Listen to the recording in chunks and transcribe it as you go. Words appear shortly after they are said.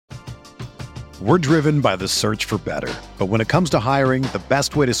We're driven by the search for better. But when it comes to hiring, the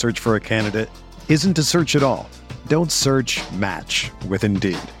best way to search for a candidate isn't to search at all. Don't search, match with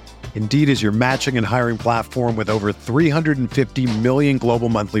Indeed. Indeed is your matching and hiring platform with over 350 million global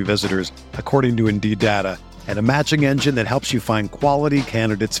monthly visitors, according to Indeed data, and a matching engine that helps you find quality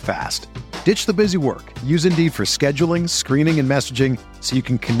candidates fast. Ditch the busy work. Use Indeed for scheduling, screening, and messaging so you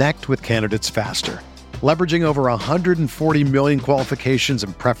can connect with candidates faster. Leveraging over 140 million qualifications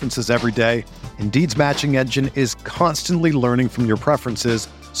and preferences every day, Indeed's matching engine is constantly learning from your preferences,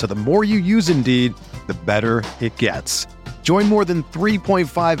 so the more you use Indeed, the better it gets. Join more than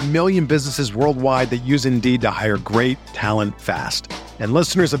 3.5 million businesses worldwide that use Indeed to hire great talent fast. And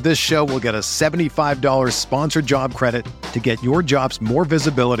listeners of this show will get a $75 sponsored job credit to get your jobs more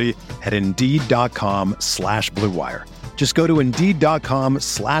visibility at Indeed.com/Blue Wire. Just go to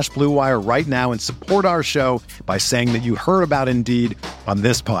Indeed.com/Blue Wire right now and support our show by saying that you heard about Indeed on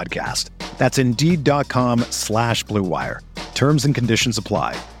this podcast. That's Indeed.com/Blue Wire. Terms and conditions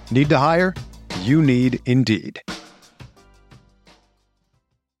apply. Need to hire? You need Indeed.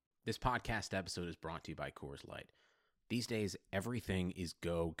 This podcast episode is brought to you by Coors Light. These days, everything is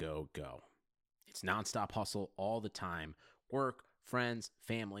go, go, go. It's nonstop hustle all the time. Work, friends,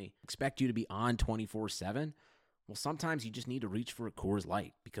 family, expect you to be on 24/7. Well, sometimes you just need to reach for a Coors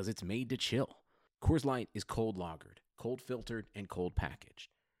Light because it's made to chill. Coors Light is cold lagered, cold filtered, and cold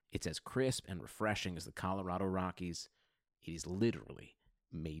packaged. It's as crisp and refreshing as the Colorado Rockies. It is literally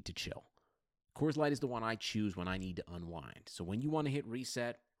made to chill. Coors Light is the one I choose when I need to unwind. So when you want to hit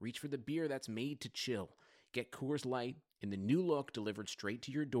reset, reach for the beer that's made to chill. Get Coors Light in the new look delivered straight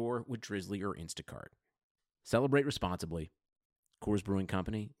to your door with Drizzly or Instacart. Celebrate responsibly. Coors Brewing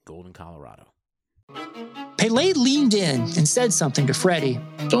Company, Golden, Colorado. Pele leaned in and said something to Freddie.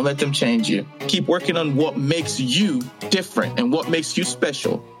 Don't let them change you. Keep working on what makes you different and what makes you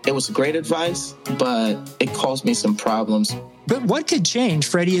special. It was great advice, but it caused me some problems. But what could change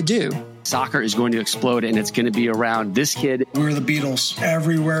Freddie Adu? Soccer is going to explode, and it's going to be around this kid. We were the Beatles.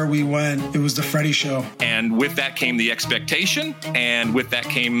 Everywhere we went, it was the Freddie Show. And with that came the expectation, and with that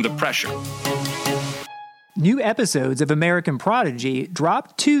came the pressure. New episodes of American Prodigy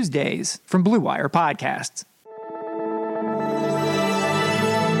drop Tuesdays from Blue Wire Podcasts.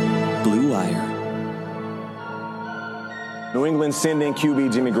 Blue Wire. New England sending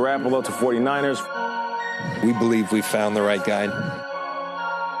QB Jimmy Garoppolo to 49ers. We believe we found the right guy.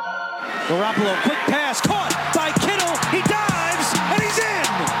 Garoppolo, quick pass, caught by Kittle. He dives, and he's in.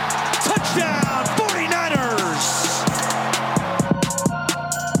 Touchdown, 49ers.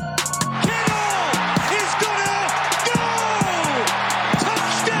 Kittle is gonna go.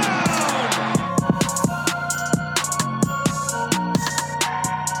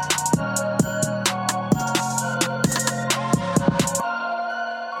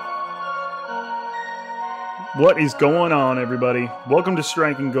 What is going on, everybody? Welcome to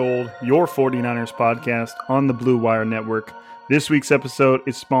Striking Gold, your 49ers podcast on the Blue Wire Network. This week's episode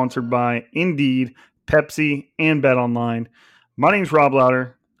is sponsored by Indeed, Pepsi, and BetOnline. My name's Rob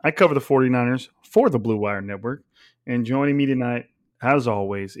Louder. I cover the 49ers for the Blue Wire Network. And joining me tonight, as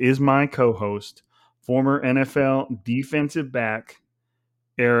always, is my co-host, former NFL defensive back,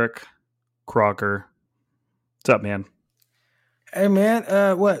 Eric Crocker. What's up, man? Hey, man.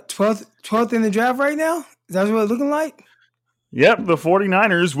 12th in the draft right now? Is that what it's looking like? Yep, the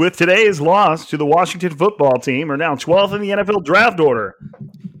 49ers, with today's loss to the Washington football team, are now 12th in the NFL draft order.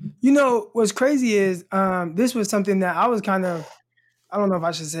 You know, what's crazy is this was something that I was kind of, I don't know if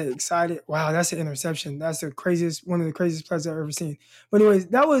I should say excited. Wow, that's an interception. That's one of the craziest plays I've ever seen. But anyways,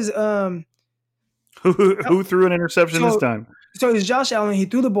 that was Who threw an interception this time? So it's Josh Allen. He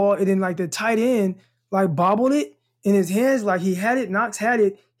threw the ball, and then like the tight end like bobbled it in his hands, like he had it. Knox had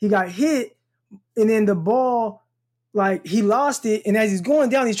it. He got hit, and then the ball, like he lost it. And as he's going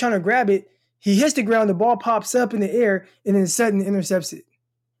down, he's trying to grab it. He hits the ground. The ball pops up in the air, and then Sutton intercepts it.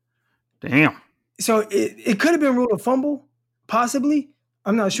 Damn. So it could have been ruled a fumble, possibly.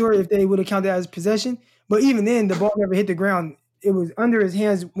 I'm not sure if they would have counted that as possession. But even then, the ball never hit the ground. It was under his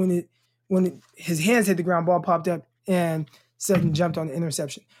hands when his hands hit the ground. Ball popped up, and Sutton jumped on the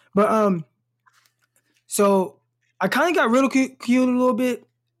interception. But so I kind of got ridiculed a little bit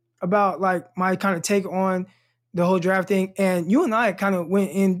about like my kind of take on the whole draft thing. And you and I kind of went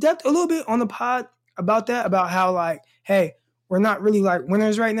in depth a little bit on the pod about that, about how like, hey, we're not really like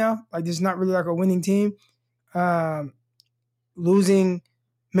winners right now. Like this is not really like a winning team. Losing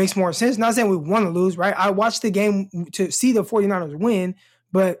makes more sense. Not saying we want to lose, right? I watched the game to see the 49ers win,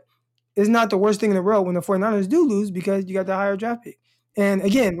 but it's not the worst thing in the world when the 49ers do lose because you got the higher draft pick. And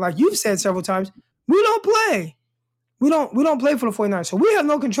again, like you've said several times, we don't play. We don't play for the 49ers, so we have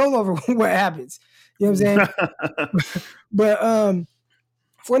no control over what happens. You know what I'm saying? But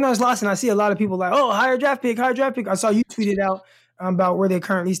 49ers lost, and I see a lot of people like, oh, higher draft pick. I saw you tweeted out about where they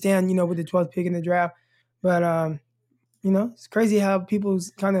currently stand, with the 12th pick in the draft. But, it's crazy how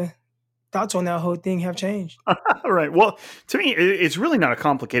people's kind of thoughts on that whole thing have changed. Right. Well, to me, it's really not a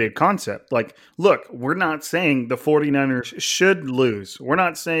complicated concept. Like, look, we're not saying the 49ers should lose. We're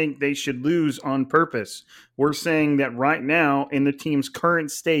not saying they should lose on purpose. We're saying that right now, in the team's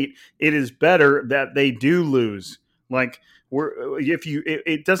current state, it is better that they do lose. Like,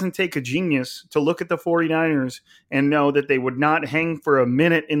 it doesn't take a genius to look at the 49ers and know that they would not hang for a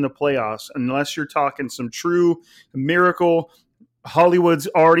minute in the playoffs unless you're talking some true miracle. Hollywood's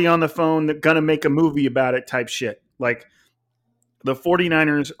already on the phone, they're going to make a movie about it type shit. Like, the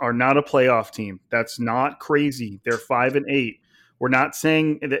 49ers are not a playoff team. That's not crazy. They're 5-8. We're not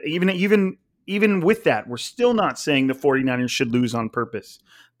saying that even with that, we're still not saying the 49ers should lose on purpose.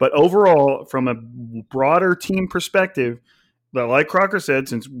 But overall, from a broader team perspective, like Crocker said,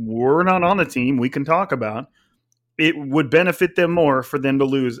 since we're not on the team, we can talk about, it would benefit them more for them to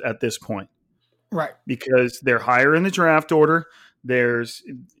lose at this point. Right. Because they're higher in the draft order.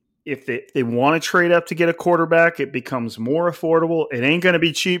 If they want to trade up to get a quarterback, it becomes more affordable. It ain't going to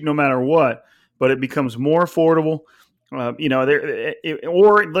be cheap no matter what, but it becomes more affordable.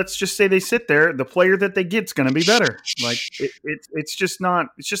 Or let's just say they sit there, the player that they get is going to be better. Like it's just not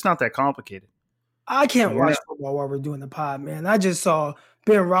that complicated. I can't watch football while we're doing the pod, man. I just saw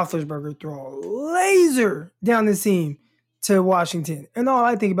Ben Roethlisberger throw a laser down the seam to Washington, and all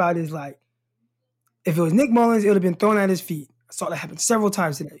I think about is like, if it was Nick Mullins, it would have been thrown at his feet. I saw that happen several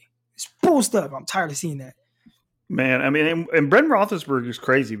times today. It's bull stuff. I'm tired of seeing that. Man, I mean, and Ben Roethlisberger is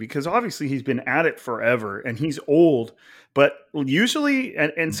crazy because obviously he's been at it forever and he's old, but usually,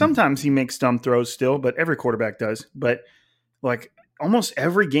 and sometimes he makes dumb throws still, but every quarterback does. But like almost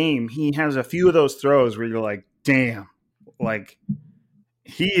every game, he has a few of those throws where you're like, damn, like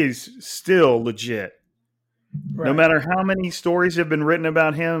he is still legit. Right. No matter how many stories have been written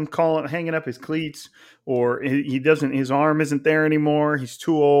about him hanging up his cleats, or his arm isn't there anymore. He's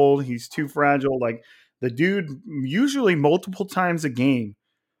too old. He's too fragile. Like the dude, usually multiple times a game,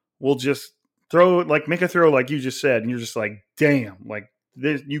 will just make a throw like you just said, and you're just like, damn, like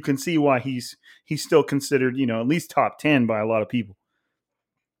this, you can see why he's still considered, at least top 10 by a lot of people.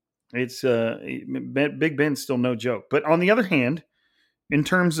 It's Big Ben's still no joke. But on the other hand, in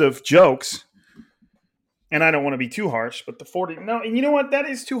terms of jokes. And I don't want to be too harsh, but and you know what? That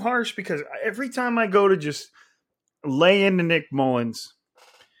is too harsh because every time I go to just lay into Nick Mullins,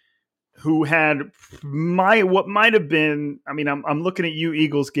 who had what might have been, I mean, I'm looking at you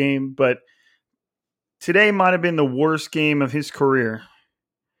Eagles game, but today might have been the worst game of his career.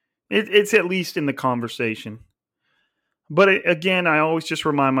 It's at least in the conversation. But again, I always just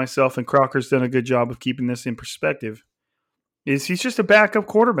remind myself, and Crocker's done a good job of keeping this in perspective, is he's just a backup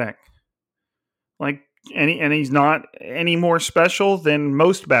quarterback. Like, and he's not any more special than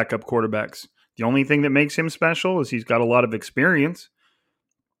most backup quarterbacks. The only thing that makes him special is he's got a lot of experience.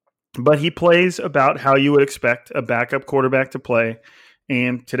 But he plays about how you would expect a backup quarterback to play.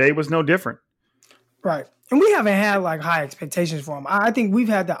 And today was no different. Right. And we haven't had like high expectations for him. I think we've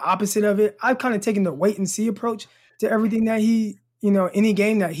had the opposite of it. I've kind of taken the wait and see approach to everything that any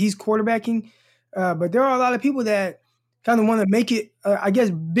game that he's quarterbacking. But there are a lot of people that kind of want to make it, I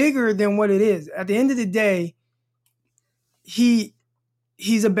guess, bigger than what it is. At the end of the day, he's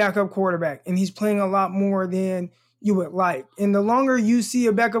a backup quarterback, and he's playing a lot more than you would like. And the longer you see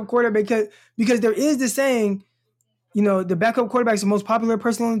a backup quarterback, because there is the saying, the backup quarterback is the most popular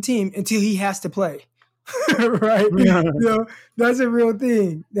person on the team until he has to play, right? Yeah. That's a real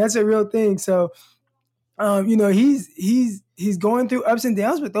thing. So, he's going through ups and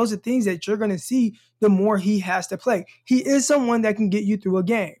downs, but those are things that you're going to see the more he has to play. He is someone that can get you through a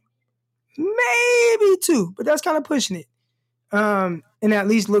game. Maybe two, but that's kind of pushing it. And at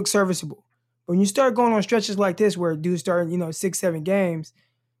least look serviceable. When you start going on stretches like this where dudes start, 6-7 games,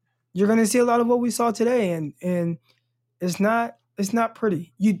 you're going to see a lot of what we saw today. And it's not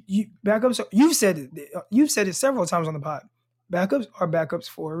pretty. Backups, you've said it several times on the pod. Backups are backups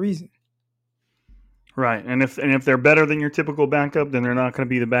for a reason. Right, and if they're better than your typical backup, then they're not going to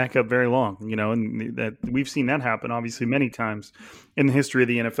be the backup very long. And that we've seen that happen obviously many times in the history of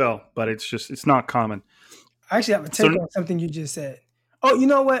the NFL, but it's not common. I actually have a take on something you just said. Oh, you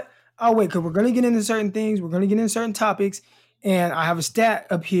know what? I'll wait because we're going to get into certain things. We're going to get into certain topics, and I have a stat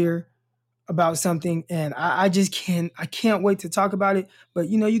up here about something, and I can't wait to talk about it. But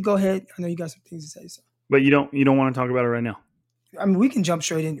you go ahead. I know you got some things to say. So. But you don't want to talk about it right now. I mean, we can jump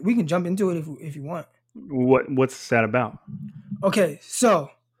straight in. We can jump into it if you want. What's that about? Okay, so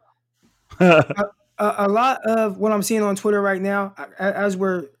a lot of what I'm seeing on Twitter right now, as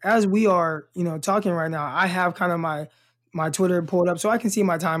we are, talking right now, I have kind of my Twitter pulled up so I can see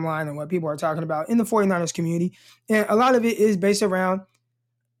my timeline and what people are talking about in the 49ers community. And a lot of it is based around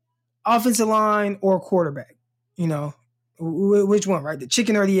offensive line or quarterback, which one, right? The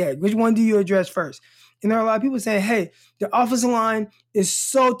chicken or the egg? Which one do you address first? And there are a lot of people saying, hey, the offensive line is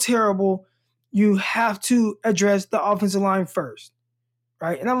so terrible, you have to address the offensive line first,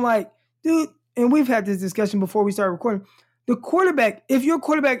 right? And I'm like, dude, and we've had this discussion before we started recording. The quarterback, if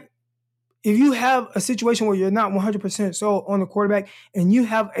you have a situation where you're not 100% sold on the quarterback and you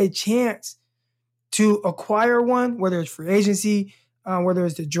have a chance to acquire one, whether it's free agency, whether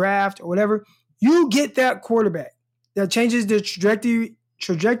it's the draft or whatever, you get that quarterback. That changes the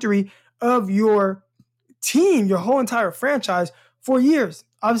trajectory of your team, your whole entire franchise for years.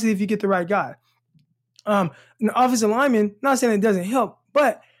 Obviously, if you get the right guy. An offensive lineman, not saying it doesn't help,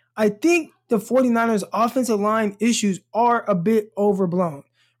 but I think the 49ers offensive line issues are a bit overblown.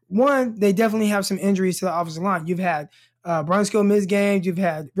 One, they definitely have some injuries to the offensive line. You've had Brunskill miss games. You've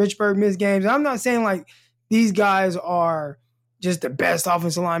had Richburg miss games. I'm not saying like these guys are just the best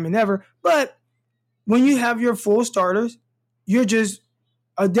offensive linemen ever, but when you have your full starters, you're just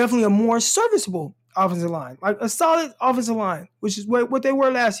definitely a more serviceable offensive line, like a solid offensive line, which is what they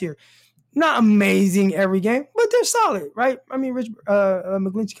were last year. Not amazing every game, but they're solid, right? I mean,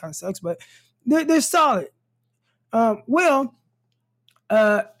 McGlinchey kind of sucks, but they're solid.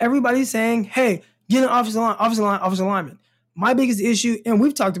 Everybody's saying, hey, get an offensive lineman. My biggest issue, and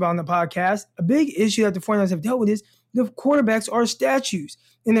we've talked about on the podcast, a big issue that the 49ers have dealt with is the quarterbacks are statues,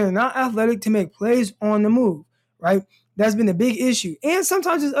 and they're not athletic to make plays on the move, right? That's been a big issue. And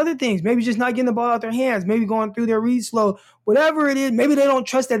sometimes there's other things, maybe just not getting the ball out their hands, maybe going through their read slow, whatever it is. Maybe they don't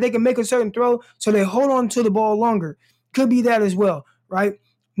trust that they can make a certain throw, so they hold on to the ball longer. Could be that as well, right?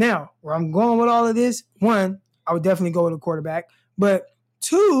 Now, where I'm going with all of this, one, I would definitely go with a quarterback. But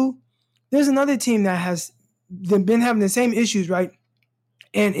two, there's another team that has been having the same issues, right?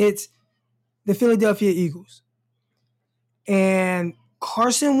 And it's the Philadelphia Eagles. And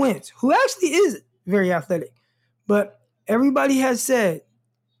Carson Wentz, who actually is very athletic, but everybody has said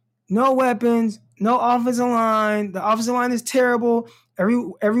no weapons, no offensive line. The offensive line is terrible.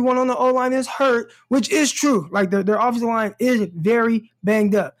 Everyone on the O-line is hurt, which is true. Like their offensive line is very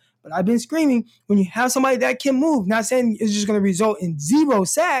banged up. But I've been screaming, when you have somebody that can move, not saying it's just going to result in 0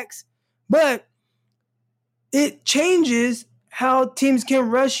 sacks, but it changes how teams can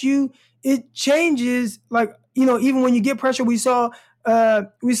rush you. It changes, like, even when you get pressure, we saw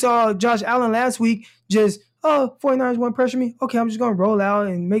Josh Allen last week just, 49ers want to pressure me. Okay, I'm just going to roll out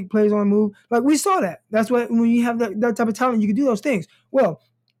and make plays on the move. Like, we saw that. That's what, when you have that type of talent, you can do those things. Well,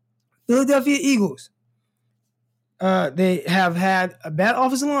 Philadelphia Eagles, they have had a bad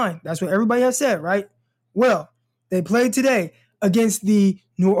offensive line. That's what everybody has said, right? Well, they played today against the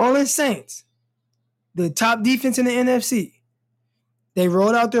New Orleans Saints, the top defense in the NFC. They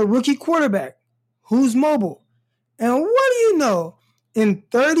rolled out their rookie quarterback, who's mobile. And what do you know? In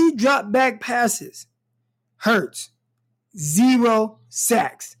 30 drop back passes, Hurts, 0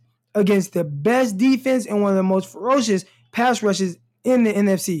 sacks against the best defense and one of the most ferocious pass rushes in the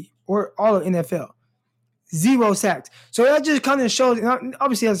NFC or all of NFL. 0 sacks. So that just kind of shows, and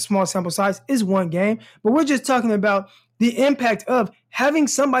obviously has a small sample size, is one game, but we're just talking about the impact of having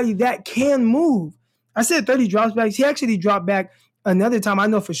somebody that can move. I said 30 drops back. He actually dropped back another time, I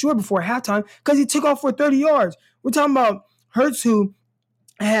know for sure, before halftime, because he took off for 30 yards. We're talking about Hurts, who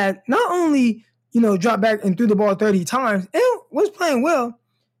had not only, dropped back and threw the ball 30 times and was playing well,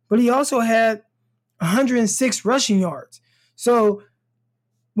 but he also had 106 rushing yards. So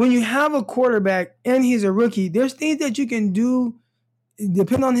when you have a quarterback and he's a rookie, there's things that you can do,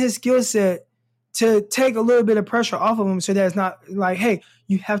 depending on his skill set, to take a little bit of pressure off of him, so that it's not like, hey,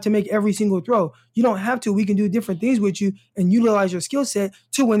 you have to make every single throw. You don't have to. We can do different things with you and utilize your skill set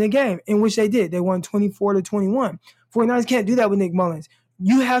to win the game, in which they did. They won 24-21. 49ers can't do that with Nick Mullins.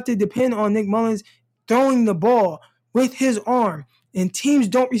 You have to depend on Nick Mullins throwing the ball with his arm, and teams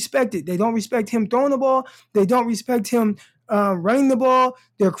don't respect it. They don't respect him throwing the ball. They don't respect him running the ball.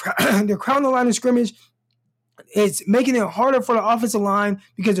 They're crowding the line of scrimmage. It's making it harder for the offensive line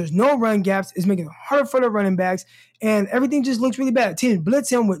because there's no run gaps. It's making it harder for the running backs, and everything just looks really bad. Teams blitz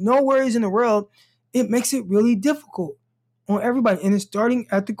him with no worries in the world. It makes it really difficult on everybody, and it's starting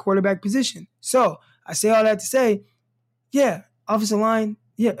at the quarterback position. So I say all that to say, yeah, offensive line,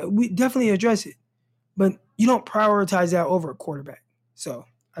 yeah, we definitely address it, but you don't prioritize that over a quarterback. So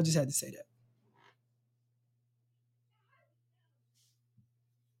I just had to say that.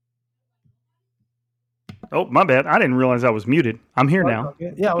 Oh, my bad. I didn't realize I was muted. I'm here now.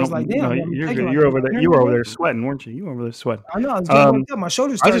 Yeah, I was like, damn. No, you're over there. You were over there sweating, weren't you? You were over there sweating. I know. I was getting worked up. My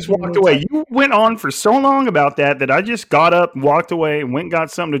shoulders started. I just walked away. You went on for so long about that I just got up, walked away, and went and got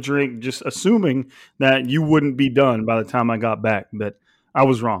something to drink, just assuming that you wouldn't be done by the time I got back. But I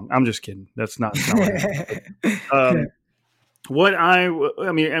was wrong. I'm just kidding. That's not what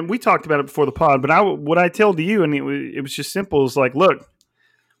I mean, and we talked about it before the pod, but what I tell to you, and it was just simple, is like, look,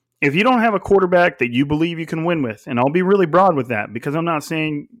 if you don't have a quarterback that you believe you can win with, and I'll be really broad with that because I'm not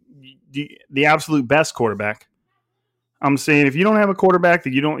saying the absolute best quarterback. I'm saying if you don't have a quarterback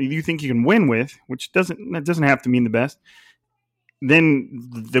that you think you can win with, which doesn't have to mean the best, then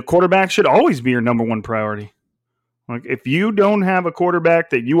the quarterback should always be your number one priority. Like if you don't have a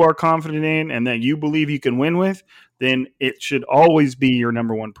quarterback that you are confident in and that you believe you can win with, then it should always be your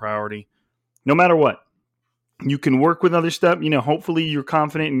number one priority, no matter what. You can work with other stuff. Hopefully you're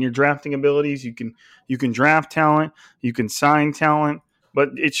confident in your drafting abilities. You can draft talent. You can sign talent. But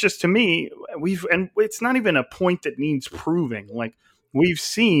it's just, to me, and it's not even a point that needs proving. Like, we've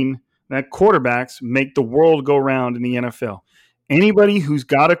seen that quarterbacks make the world go round in the NFL. Anybody who's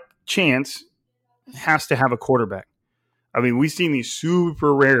got a chance has to have a quarterback. I mean, we've seen these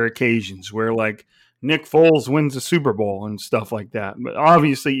super rare occasions where, like, Nick Foles wins a Super Bowl and stuff like that. But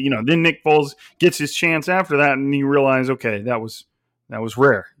obviously, then Nick Foles gets his chance after that, and you realize, okay, that was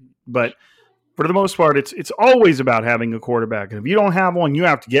rare. But for the most part, it's always about having a quarterback. And if you don't have one, you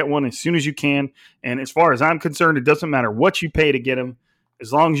have to get one as soon as you can. And as far as I'm concerned, it doesn't matter what you pay to get him,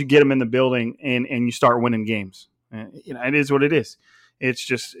 as long as you get him in the building and you start winning games. It is what it is. It's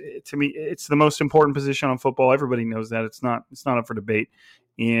just, to me, it's the most important position on football. Everybody knows that. It's not up for debate.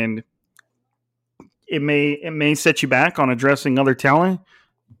 And it may set you back on addressing other talent,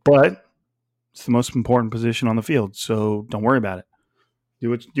 but it's the most important position on the field. So don't worry about it.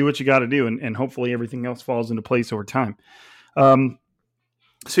 Do what you got to do, and hopefully everything else falls into place over time.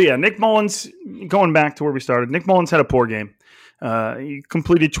 Nick Mullins, going back to where we started, Nick Mullins had a poor game. He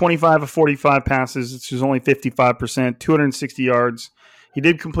completed 25 of 45 passes, which is only 55%, 260 yards. He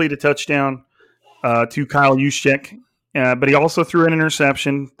did complete a touchdown to Kyle Juszczyk, but he also threw an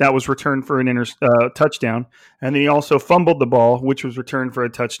interception that was returned for an touchdown, and then he also fumbled the ball, which was returned for a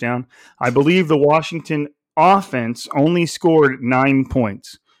touchdown. I believe the Washington offense only scored 9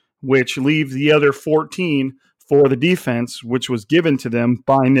 points, which leaves the other 14 for the defense, which was given to them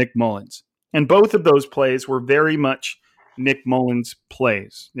by Nick Mullins. And both of those plays were very much Nick Mullins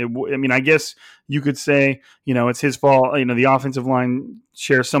plays. I guess you could say, it's his fault. The offensive line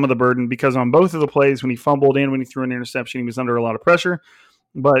shares some of the burden because on both of the plays, when he fumbled and when he threw an interception, he was under a lot of pressure.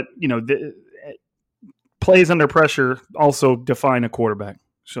 But, the plays under pressure also define a quarterback.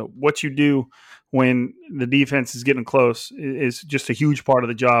 So what you do when the defense is getting close is just a huge part of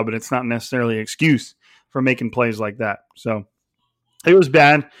the job, and it's not necessarily an excuse for making plays like that. So it was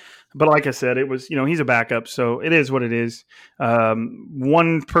bad. But like I said, it was, he's a backup, so it is what it is.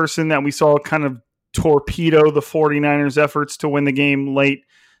 One person that we saw kind of torpedo the 49ers' efforts to win the game late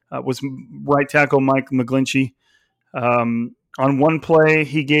was right tackle Mike McGlinchey. On one play,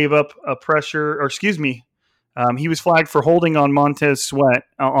 he gave up a pressure, he was flagged for holding on Montez Sweat.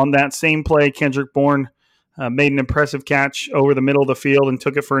 On that same play, Kendrick Bourne made an impressive catch over the middle of the field and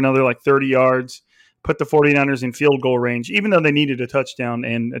took it for another 30 yards. Put the 49ers in field goal range, even though they needed a touchdown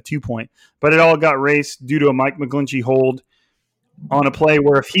and a 2-point. But it all got raced due to a Mike McGlinchey hold on a play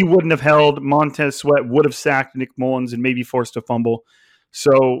where if he wouldn't have held, Montez Sweat would have sacked Nick Mullins and maybe forced a fumble.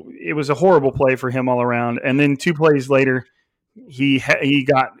 So it was a horrible play for him all around. And then 2 plays later, he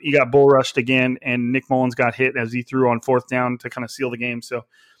got bull rushed again, and Nick Mullins got hit as he threw on 4th down to kind of seal the game. So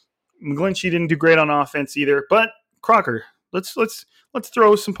McGlinchey didn't do great on offense either. But Crocker, let's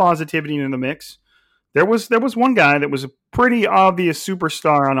throw some positivity into the mix. There was one guy that was a pretty obvious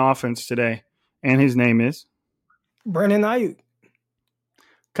superstar on offense today, and his name is Brandon Ayuk.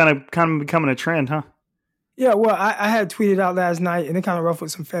 Kind of becoming a trend, huh? Yeah, well, I had tweeted out last night, and it kind of ruffled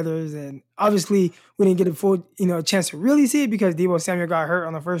some feathers, and obviously we didn't get a full a chance to really see it because Deebo Samuel got hurt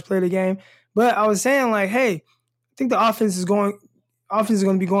on the first play of the game. But I was saying hey, I think the offense is going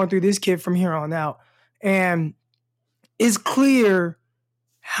to be going through this kid from here on out, and it's clear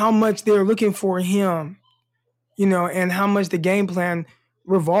how much they're looking for him, and how much the game plan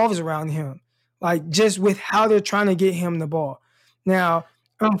revolves around him, just with how they're trying to get him the ball. Now,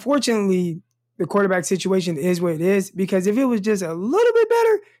 unfortunately, the quarterback situation is what it is, because if it was just a little bit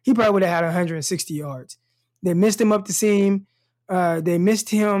better, he probably would have had 160 yards. They missed him up the seam. They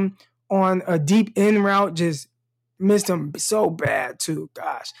missed him on a deep in route, just missed him so bad too,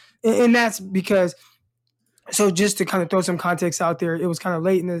 gosh. And that's because... So just to kind of throw some context out there, it was kind of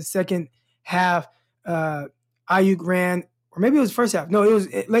late in the second half. Ayuk ran, or maybe it was first half. No, it was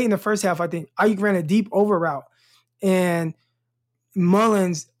late in the first half, I think. Ayuk ran a deep over route, and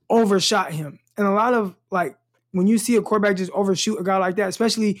Mullins overshot him. And a lot of, like, when you see a quarterback just overshoot a guy like that,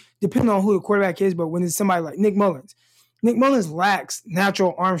 especially depending on who the quarterback is, but when it's somebody like Nick Mullins lacks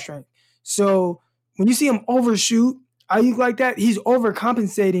natural arm strength. So when you see him overshoot Ayuk like that, he's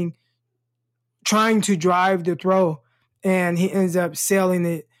overcompensating, trying to drive the throw, and he ends up sailing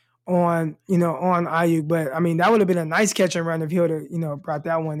it on Ayuk. But I mean, that would have been a nice catch and run if he would have, brought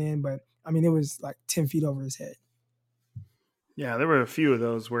that one in. But I mean, it was like 10 feet over his head. Yeah, there were a few of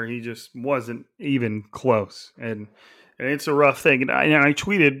those where he just wasn't even close, and it's a rough thing. And I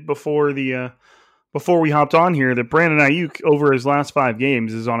tweeted before we hopped on here that Brandon Ayuk over his last 5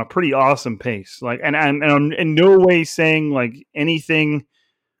 games is on a pretty awesome pace. Like, and I'm in no way saying like anything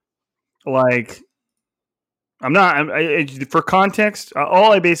like. I'm not. For context,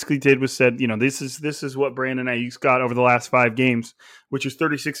 all I basically did was said, this is what Brandon Ayuk's got over the last 5 games, which is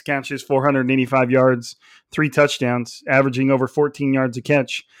 36 catches, 485 yards, 3 touchdowns, averaging over 14 yards a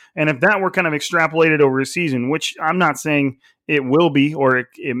catch. And if that were kind of extrapolated over a season, which I'm not saying it will be or it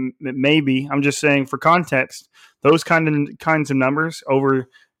may be, I'm just saying for context, those kinds of numbers over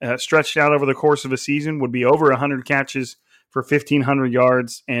stretched out over the course of a season would be over 100 catches for 1,500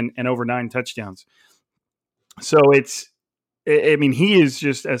 yards and over 9 touchdowns. So he is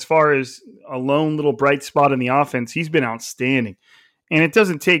just, as far as a lone little bright spot in the offense, he's been outstanding. And it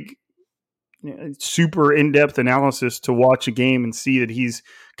doesn't take super in-depth analysis to watch a game and see that he's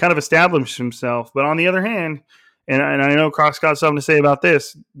kind of established himself. But on the other hand, and I know Croc's got something to say about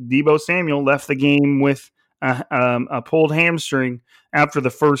this, Deebo Samuel left the game with a pulled hamstring after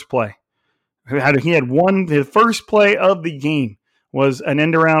the first play. The first play of the game was an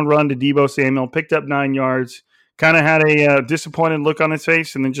end-around run to Deebo Samuel, picked up 9 yards, kind of had a disappointed look on his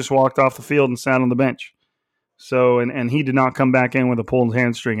face, and then just walked off the field and sat on the bench. So, and he did not come back in with a pulled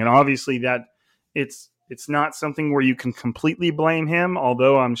hamstring. And obviously that it's not something where you can completely blame him,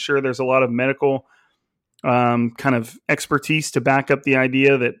 although I'm sure there's a lot of medical kind of expertise to back up the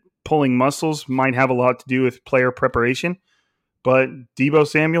idea that pulling muscles might have a lot to do with player preparation. But Deebo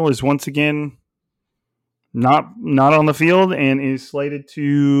Samuel is once again not on the field and is slated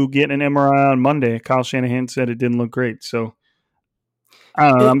to get an MRI on Monday. Kyle Shanahan said it didn't look great. So I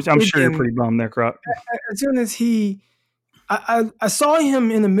don't know. I'm sure you're pretty bummed there, Croc. As soon as I saw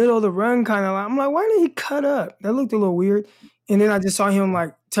him in the middle of the run, kind of like, I'm like, why didn't he cut up? That looked a little weird. And then I just saw him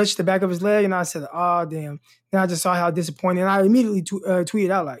like touch the back of his leg, and I said, oh, damn. Then I just saw how disappointed. And I immediately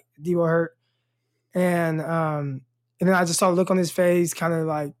tweeted out like, Deebo hurt. And then I just saw the look on his face, kind of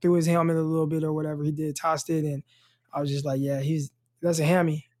like threw his helmet a little bit or whatever he did, tossed it. And I was just like, yeah, that's a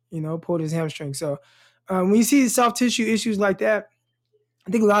hammy, pulled his hamstring. So when you see soft tissue issues like that, I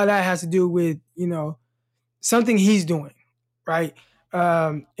think a lot of that has to do with, something he's doing, right?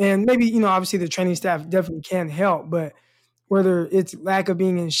 And maybe, obviously the training staff definitely can help, but whether it's lack of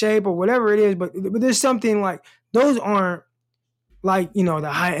being in shape or whatever it is, but there's something like those aren't like,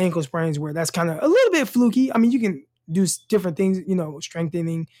 the high ankle sprains where that's kind of a little bit fluky. I mean, you can do different things,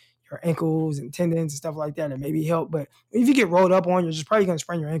 strengthening your ankles and tendons and stuff like that, and maybe help. But if you get rolled up on, you're just probably going to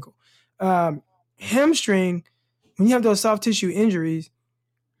sprain your ankle. Hamstring, when you have those soft tissue injuries,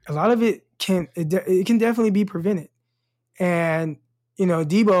 a lot of it can definitely be prevented. And,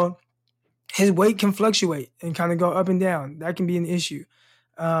 Deebo, his weight can fluctuate and kind of go up and down. That can be an issue.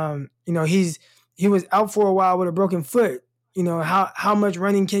 He was out for a while with a broken foot. How much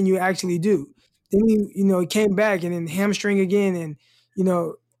running can you actually do? Then he came back and then hamstring again, and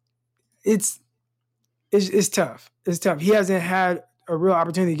it's tough. It's tough. He hasn't had a real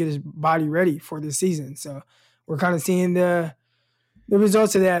opportunity to get his body ready for this season, so we're kind of seeing the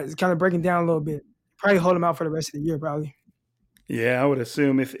results of that is kind of breaking down a little bit. Probably hold him out for the rest of the year, probably. Yeah, I would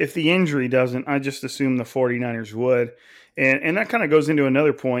assume if the injury doesn't, I just assume the 49ers would, and that kind of goes into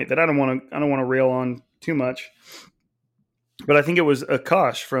another point that I don't want to rail on too much. But I think it was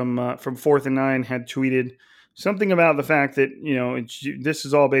Akash from 4th and 9 had tweeted something about the fact that, this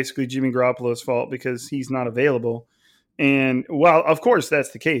is all basically Jimmy Garoppolo's fault because he's not available. And, well, of course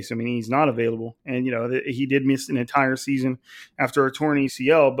that's the case. I mean, he's not available. And, he did miss an entire season after a torn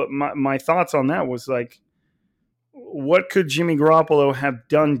ACL. But my thoughts on that was like, what could Jimmy Garoppolo have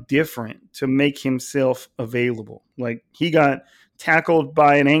done different to make himself available? Like, he got tackled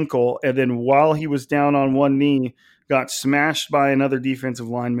by an ankle, and then while he was down on one knee, got smashed by another defensive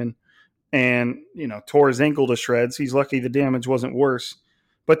lineman and, tore his ankle to shreds. He's lucky the damage wasn't worse.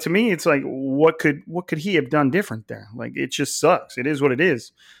 But to me, it's like, what could he have done different there? Like, it just sucks. It is what it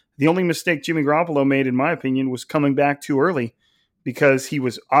is. The only mistake Jimmy Garoppolo made, in my opinion, was coming back too early because he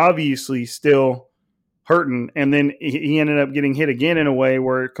was obviously still hurting. And then he ended up getting hit again in a way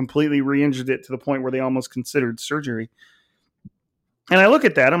where it completely re-injured it to the point where they almost considered surgery. And I look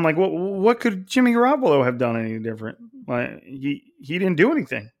at that, I'm like, well, what could Jimmy Garoppolo have done any different? Like, he didn't do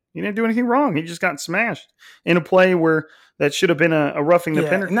anything. He didn't do anything wrong. He just got smashed in a play where that should have been a roughing the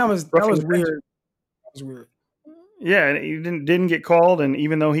penalty. And that was weird. That was weird. Yeah, and he didn't get called, and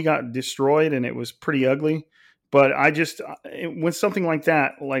even though he got destroyed and it was pretty ugly, but with something like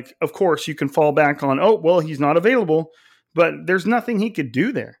that, like, of course you can fall back on, oh, well, he's not available, but there's nothing he could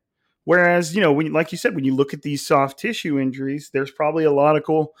do there. Whereas, like you said, when you look at these soft tissue injuries, there's probably a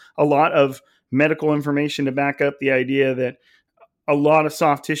lot of medical information to back up the idea that a lot of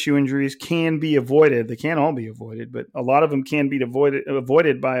soft tissue injuries can be avoided. They can't all be avoided, but a lot of them can be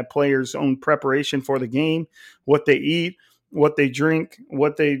avoided by a player's own preparation for the game, what they eat, what they drink,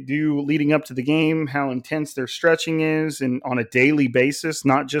 what they do leading up to the game, how intense their stretching is, and on a daily basis,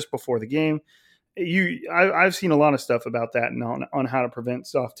 not just before the game. I've seen a lot of stuff about that and on how to prevent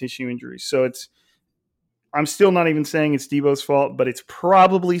soft tissue injuries. So I'm still not even saying it's Deebo's fault, but it's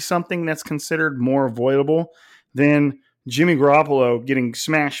probably something that's considered more avoidable than Jimmy Garoppolo getting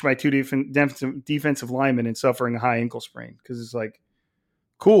smashed by two defensive linemen and suffering a high ankle sprain. Because it's like,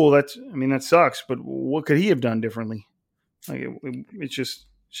 cool, that sucks, but what could he have done differently? Like it's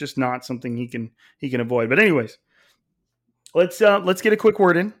just not something he can avoid. But anyways, let's get a quick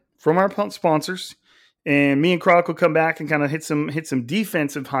word in from our sponsors, and me and Croc will come back and kind of hit some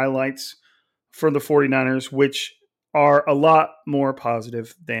defensive highlights for the 49ers, which are a lot more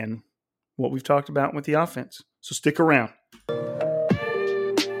positive than what we've talked about with the offense. So stick around.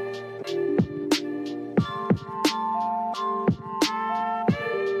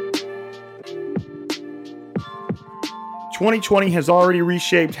 "2020 has already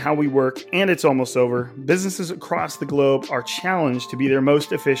reshaped how we work, and it's almost over. Businesses across the globe are challenged to be their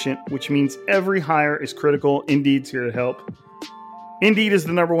most efficient, which means every hire is critical. Indeed's here to help. Indeed is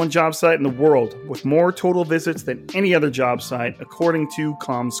the #1 job site in the world, with more total visits than any other job site, according to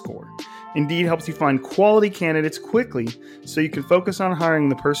ComScore. Indeed helps you find quality candidates quickly so you can focus on hiring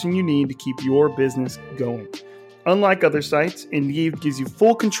the person you need to keep your business going. Unlike other sites, Indeed gives you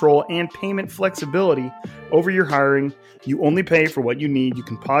full control and payment flexibility over your hiring. You only pay for what you need. You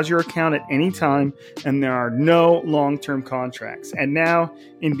can pause your account at any time, and there are no long-term contracts. And now,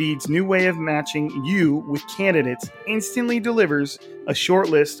 Indeed's new way of matching you with candidates instantly delivers a short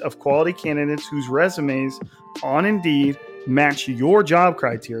list of quality candidates whose resumes on Indeed match your job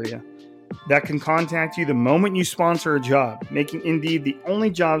criteria that can contact you the moment you sponsor a job, making Indeed the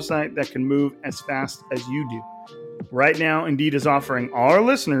only job site that can move as fast as you do. Right now, Indeed is offering all our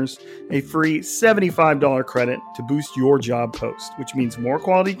listeners a free $75 credit to boost your job post, which means more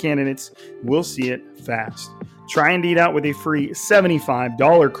quality candidates will see it fast. Try Indeed out with a free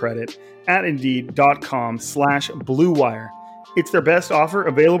 $75 credit at Indeed.com/Blue Wire. It's their best offer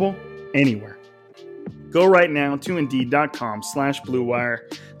available anywhere. Go right now to Indeed.com/Blue Wire.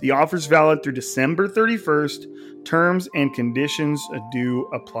 The offer's valid through December 31st. Terms and conditions do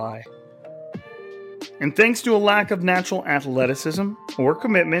apply. And thanks to a lack of natural athleticism or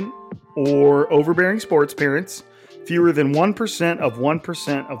commitment or overbearing sports parents, fewer than 1% of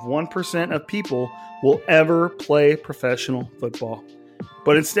 1% of 1% of people will ever play professional football.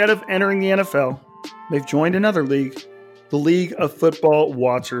 But instead of entering the NFL, they've joined another league, the League of Football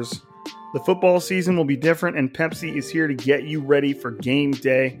Watchers. The football season will be different, and Pepsi is here to get you ready for game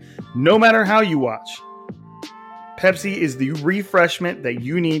day, no matter how you watch. Pepsi is the refreshment that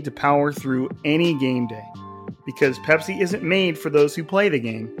you need to power through any game day. Because Pepsi isn't made for those who play the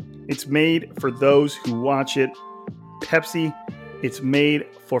game. It's made for those who watch it. Pepsi, it's made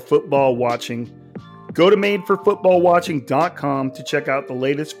for football watching. Go to madeforfootballwatching.com to check out the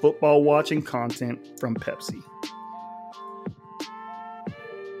latest football watching content from Pepsi.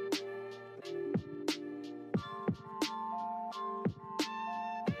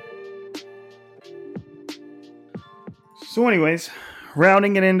 So anyways,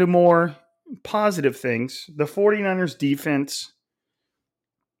 rounding it into more positive things, the 49ers defense,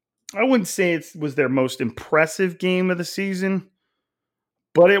 I wouldn't say it was their most impressive game of the season,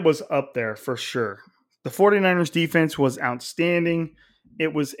 but it was up there for sure. The 49ers defense was outstanding.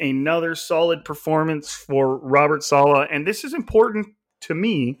 It was another solid performance for Robert Saleh, and this is important to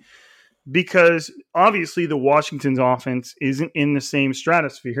me because obviously the Washington's offense isn't in the same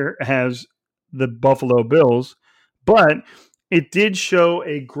stratosphere as the Buffalo Bills, but it did show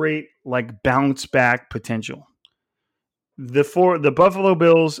a great bounce back potential. The Buffalo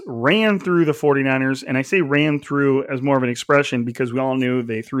Bills ran through the 49ers, and I say ran through as more of an expression because we all knew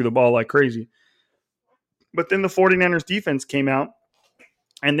they threw the ball like crazy. But then the 49ers defense came out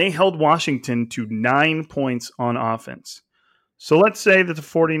and they held Washington to 9 points on offense. So let's say that the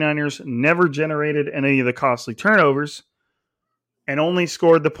 49ers never generated any of the costly turnovers and only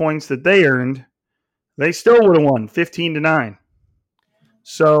scored the points that they earned. They still would have won 15-9.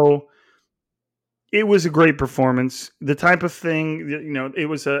 So it was a great performance. The type of thing, it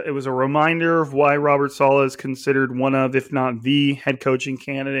was a reminder of why Robert Saleh is considered one of, if not the head coaching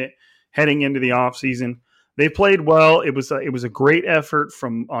candidate heading into the offseason. They played well. It was a great effort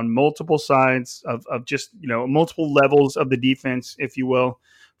on multiple sides of just, multiple levels of the defense, if you will,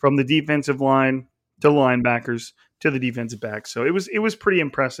 from the defensive line to the linebackers to the defensive back. So it was pretty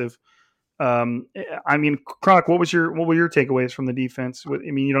impressive. Croc, what were your takeaways from the defense?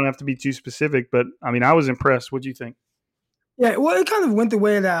 You don't have to be too specific, but I was impressed. What do you think? Yeah, well, it kind of went the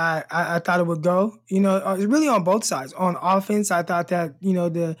way that I thought it would go. Really on both sides. On offense, I thought that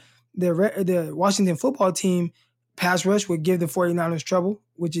the Washington football team pass rush would give the 49ers trouble,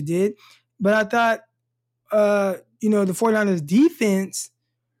 which it did. But I thought, the 49ers defense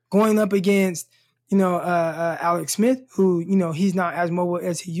going up against Alex Smith, who he's not as mobile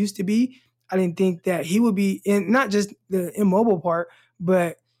as he used to be. I didn't think that he would be in, not just the immobile part,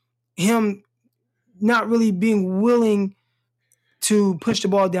 but him not really being willing to push the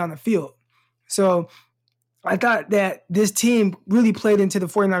ball down the field. So I thought that this team really played into the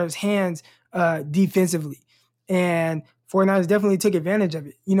 49ers' hands defensively. And 49ers definitely took advantage of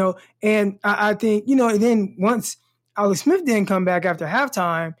it, And I think, and then once Alex Smith didn't come back after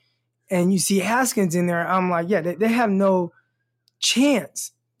halftime and you see Haskins in there, I'm like, yeah, they have no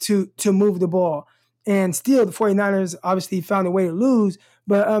chance to move the ball. And still, the 49ers obviously found a way to lose.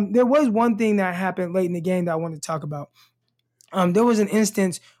 But there was one thing that happened late in the game that I wanted to talk about. There was an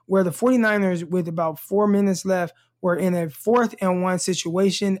instance where the 49ers, with about 4 minutes left, were in a 4th and 1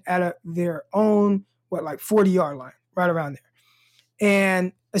 situation at their own, 40-yard line, right around there.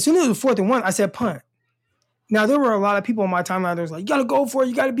 And as soon as it was 4th and 1, I said punt. Now, there were a lot of people on my timeline that was like, you got to go for it.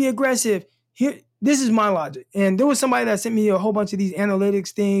 You got to be aggressive. This is my logic. And there was somebody that sent me a whole bunch of these analytics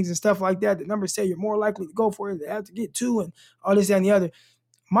things and stuff like that. The numbers say you're more likely to go for it. They have to get 2 and all this, that, and the other.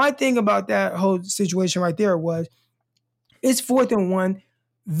 My thing about that whole situation right there was it's 4th and 1.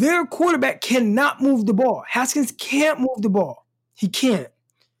 Their quarterback cannot move the ball. Haskins can't move the ball. He can't.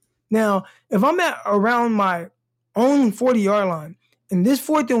 Now, if I'm at around my own 40-yard line, and this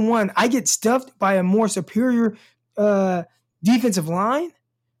 4th and 1, I get stuffed by a more superior defensive line,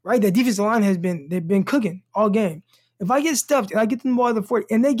 right? The defensive line they've been cooking all game. If I get stuffed and I get them the ball at the 40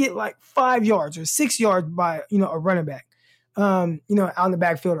 and they get 5 yards or 6 yards by, a running back, out in the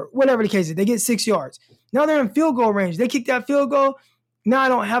backfield or whatever the case is, they get 6 yards. Now they're in field goal range. They kick that field goal. Now I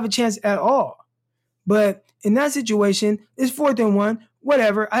don't have a chance at all. But in that situation, it's 4th and 1,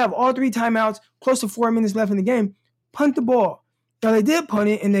 whatever. I have all 3 timeouts, close to 4 minutes left in the game. Punt the ball. Now they did punt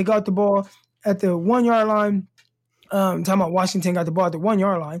it and they got the ball at the 1-yard line. Talking about Washington got the ball at the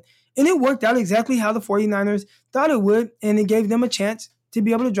 1-yard line. And it worked out exactly how the 49ers thought it would. And it gave them a chance to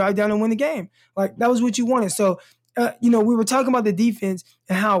be able to drive down and win the game. That was what you wanted. So, we were talking about the defense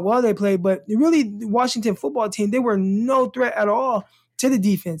and how well they played. But really, the Washington football team, they were no threat at all to the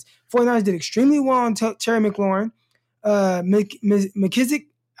defense. 49ers did extremely well on Terry McLaurin. McKissick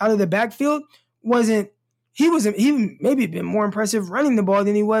out of the backfield he maybe been more impressive running the ball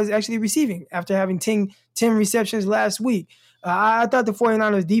than he was actually receiving after having 10 receptions last week. I thought the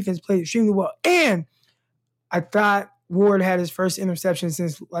 49ers defense played extremely well. And I thought Ward had his first interception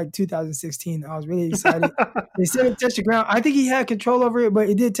since 2016. I was really excited. They said it touched the ground. I think he had control over it, but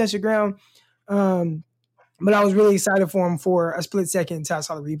it did touch the ground. But I was really excited for him for a split second until I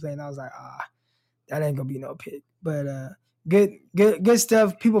saw the replay, and I was like, that ain't going to be no pick. But good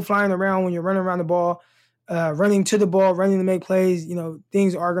stuff. People flying around when you're running around the ball. Running to the ball, running to make plays,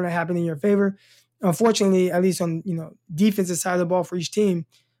 things are going to happen in your favor. Unfortunately, at least on, defensive side of the ball for each team,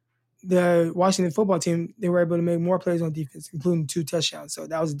 the Washington football team, they were able to make more plays on defense, including 2 touchdowns. So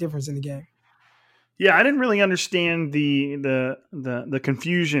that was the difference in the game. Yeah, I didn't really understand the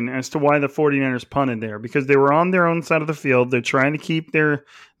confusion as to why the 49ers punted there, because they were on their own side of the field. They're trying to keep the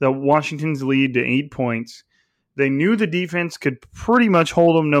Washington's lead to 8 points. They knew the defense could pretty much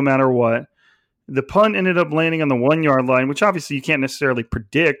hold them no matter what. The punt ended up landing on the 1-yard line, which obviously you can't necessarily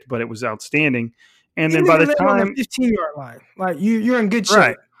predict, but it was outstanding. And then by the time on the 15-yard line, you're in good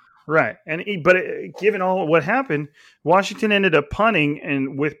shape. Right. But given all what happened, Washington ended up punting,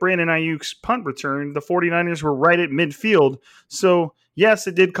 and with Brandon Ayuk's punt return, the 49ers were right at midfield. So, yes,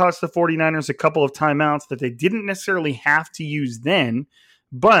 it did cost the 49ers a couple of timeouts that they didn't necessarily have to use then,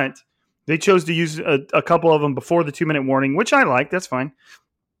 but they chose to use a couple of them before the 2-minute warning, which I like. That's fine.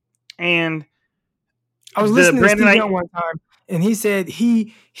 And I was listening to Steve Young one time, and he said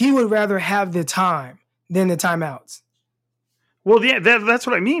he would rather have the time than the timeouts. Well, yeah, that's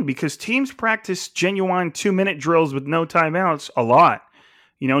what I mean, because teams practice genuine 2-minute drills with no timeouts a lot.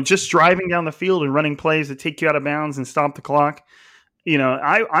 Just driving down the field and running plays that take you out of bounds and stop the clock.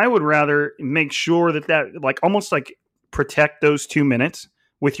 I would rather make sure that like almost like protect those 2 minutes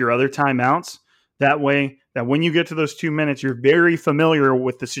with your other timeouts. That way, that when you get to those 2 minutes, you're very familiar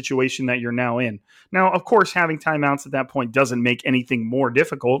with the situation that you're now in. Now, of course, having timeouts at that point doesn't make anything more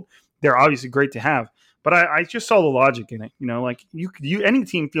difficult. They're obviously great to have. But I just saw the logic in it. Like any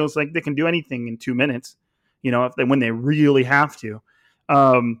team feels like they can do anything in 2 minutes, when they really have to.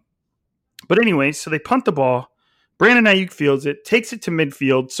 But anyway, so they punt the ball. Brandon Ayuk fields it, takes it to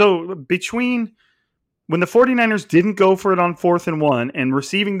midfield. So between when the 49ers didn't go for it on 4th and 1 and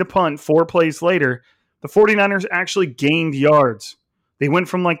receiving the punt 4 plays later, the 49ers actually gained yards. They went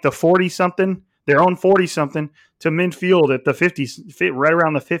from like the 40-something, their own 40-something, to midfield at the 50, right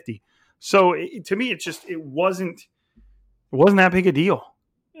around the 50. So to me, it wasn't that big a deal.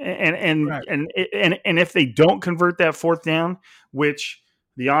 And right. and if they don't convert that 4th down, which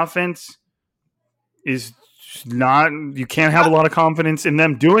the offense is not, you can't have a lot of confidence in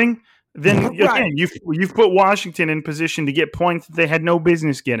them doing, then again, right. you've put Washington in position to get points that they had no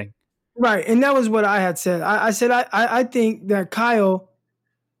business getting. Right, and that was what I had said. I said I think that Kyle,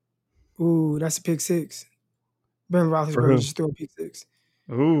 that's a pick 6. Ben Roethlisberger just threw a pick 6.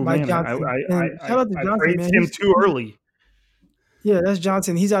 Ooh, Mike man, Johnson. shout out to Johnson, praised him too early. Yeah, that's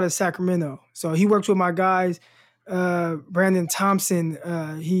Johnson. He's out of Sacramento. So he works with my guys. Brandon Thompson,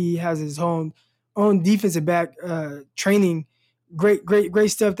 he has his own defensive back training.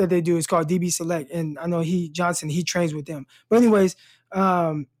 Great stuff that they do. It's called DB Select. And I know Johnson, he trains with them. But anyways,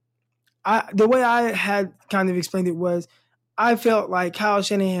 the way I had kind of explained it was I felt like Kyle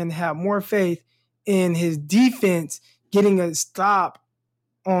Shanahan had more faith in his defense getting a stop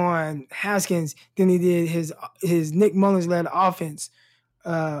on Haskins than he did his Nick Mullins-led offense.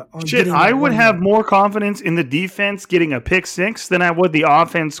 I would have more confidence in the defense getting a pick 6 than I would the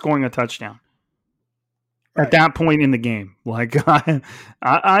offense scoring a touchdown. Right. At that point in the game, like I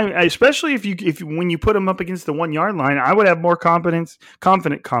especially if you when you put them up against the 1 yard line, I would have more confidence in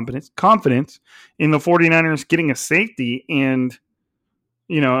the 49ers getting a safety and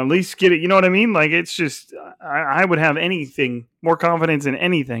at least get it. You know what I mean? Like it's just I would have more confidence in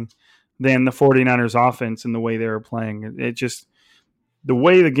anything than the 49ers offense and the way they were playing. It just the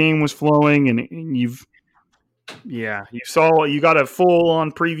way the game was flowing, and you got a full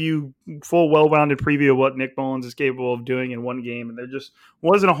well-rounded preview of what Nick Mullins is capable of doing in one game, and there just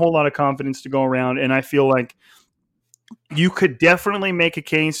wasn't a whole lot of confidence to go around. And I feel like you could definitely make a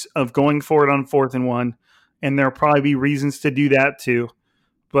case of going for it on 4th and 1, and there'll probably be reasons to do that too.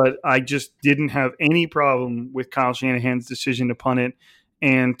 But I just didn't have any problem with Kyle Shanahan's decision to punt it.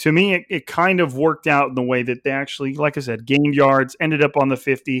 And to me, it kind of worked out in the way that they actually, like I said, gained yards, ended up on the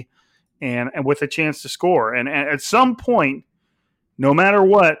 50, and with a chance to score. And at some point, no matter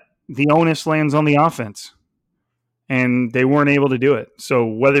what, the onus lands on the offense. And they weren't able to do it. So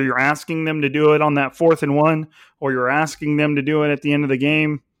whether you're asking them to do it on that 4th and 1 or you're asking them to do it at the end of the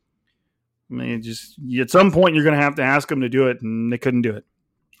game, I mean, at some point you're going to have to ask them to do it, and they couldn't do it.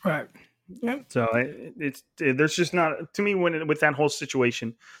 Right. Yeah. So there's just not, to me, with that whole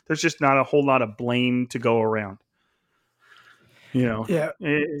situation, there's just not a whole lot of blame to go around. Yeah.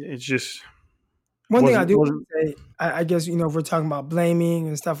 It's just one thing I do want to say. I guess if we're talking about blaming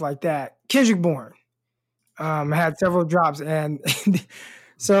and stuff like that, Kendrick Bourne had several drops, and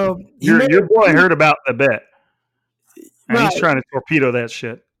so your boy heard about the bet, and right. He's trying to torpedo that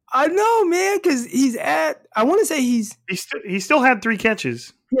shit. I know, man, because I want to say he still had 3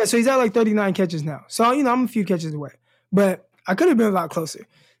 catches. Yeah, so he's at like 39 catches now. So, I'm a few catches away. But I could have been a lot closer.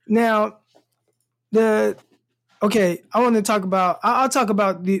 Now, I want to talk about – I'll talk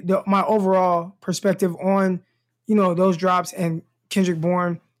about my overall perspective on, those drops and Kendrick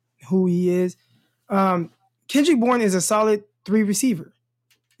Bourne, who he is. Kendrick Bourne is a solid 3 receiver.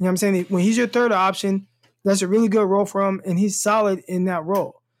 You know what I'm saying? When he's your third option, that's a really good role for him, and he's solid in that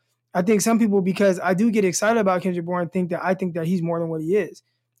role. I think some people, because I do get excited about Kendrick Bourne, I think that he's more than what he is.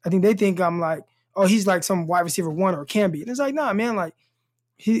 I think they think I'm like, oh, he's like some wide receiver 1 or can be. And it's like, nah, man, like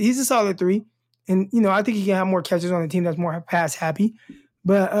he's a solid 3. And, I think he can have more catches on the team that's more pass happy.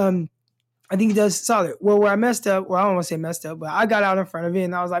 But I think he does solid. Well, where I messed up, I don't want to say messed up, but I got out in front of it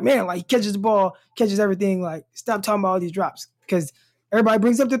and I was like, man, like he catches the ball, catches everything. Like, stop talking about all these drops. Because everybody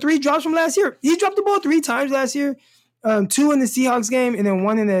brings up the 3 drops from last year. He dropped the ball 3 times last year. 2 in the Seahawks game and then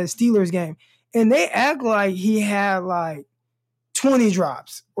 1 in the Steelers game. And they act like he had like 20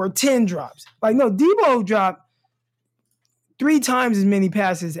 drops or 10 drops. Like, no, Debo dropped 3 times as many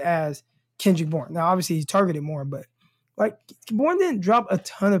passes as Kendrick Bourne. Now, obviously, he's targeted more, but like Bourne didn't drop a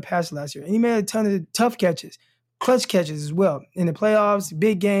ton of passes last year, and he made a ton of tough catches, clutch catches as well in the playoffs,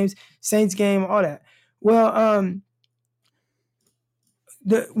 big games, Saints game, all that. Well,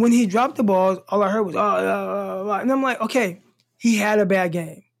 when he dropped the balls, all I heard was and I'm like, okay, he had a bad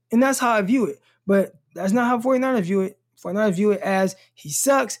game, and that's how I view it. But that's not how 49ers view it. 49ers view it as he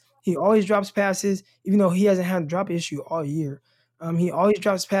sucks. He always drops passes, even though he hasn't had a drop issue all year. He always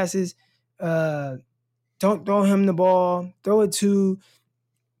drops passes. Don't throw him the ball. Throw it to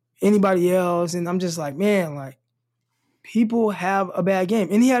anybody else. And I'm just like, man, like people have a bad game,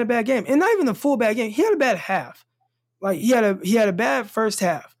 and he had a bad game, and not even a full bad game. He had a bad half. Like he had a bad first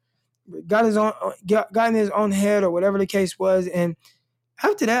half. Got in his own head or whatever the case was, and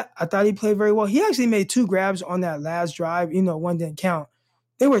after that, I thought he played very well. He actually made 2 grabs on that last drive. One didn't count.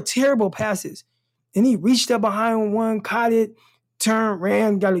 They were terrible passes. And he reached up behind one, caught it, turned,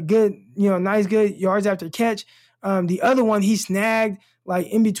 ran, got a good, nice, good yards after catch. The other one, he snagged like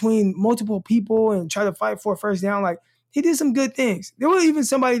in between multiple people and tried to fight for a first down. Like he did some good things. There was even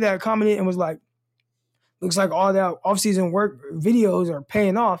somebody that commented and was like, looks like all that offseason work videos are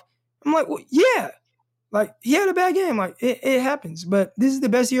paying off. I'm like, well, yeah. Like, he had a bad game. Like, it happens. But this is the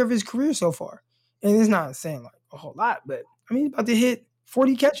best year of his career so far. And it's not saying, like, a whole lot. But, I mean, he's about to hit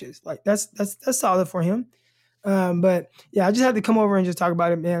 40 catches. Like, that's solid for him. But, yeah, I just had to come over and just talk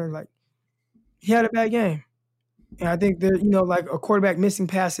about it, man. Like, he had a bad game. And I think that, like a quarterback missing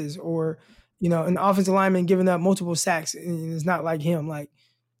passes or, an offensive lineman giving up multiple sacks. And it's not like him. Like,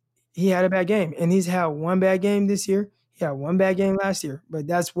 he had a bad game. And he's had one bad game this year. He had one bad game last year, but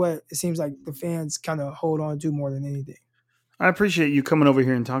that's what it seems like the fans kind of hold on to more than anything. I appreciate you coming over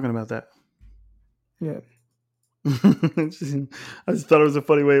here and talking about that. Yeah. I just thought it was a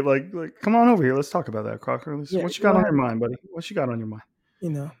funny way of like, come on over here. Let's talk about that, Crocker. What you got on your mind, buddy? What you got on your mind?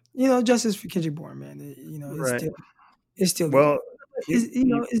 Justice for Kendrick Bourne, man. It's still well.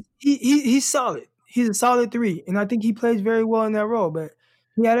 He's solid. He's a solid 3, and I think he plays very well in that role. But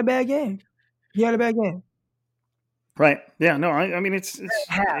he had a bad game. Right. Yeah. No. I mean, it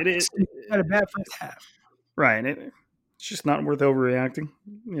is. He had a bad first half. Right. It's just not worth overreacting.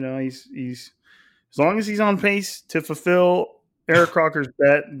 He's as long as he's on pace to fulfill Eric Crocker's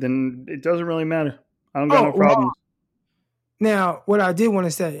bet, then it doesn't really matter. I don't got no problems. Now, what I did want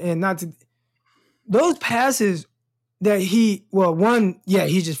to say, and not to those passes that he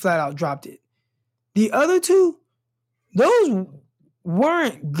just flat out dropped it. The other 2, those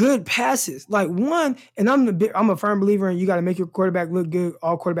weren't good passes. Like one, and I'm a firm believer in you got to make your quarterback look good.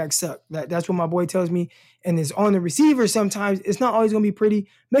 All quarterbacks suck. That's what my boy tells me. And it's on the receiver sometimes. It's not always going to be pretty.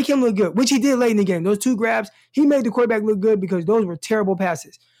 Make him look good, which he did late in the game. Those 2 grabs, he made the quarterback look good because those were terrible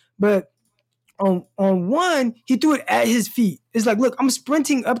passes. But on one, he threw it at his feet. It's like, look, I'm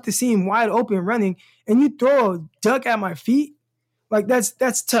sprinting up the seam wide open running, and you throw a duck at my feet? Like,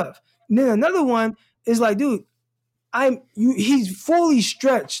 that's tough. And then another one is like, dude, he's fully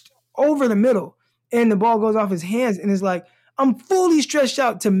stretched over the middle and the ball goes off his hands and it's like, I'm fully stretched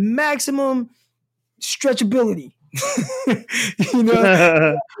out to maximum stretchability.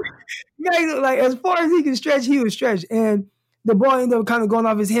 Like as far as he can stretch, he was stretched. And the ball ended up kind of going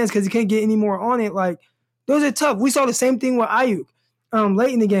off his hands because he couldn't get any more on it. Like those are tough. We saw the same thing with Ayuk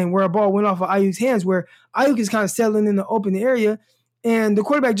late in the game where a ball went off of Ayuk's hands where Ayuk is kind of settling in the open area. And the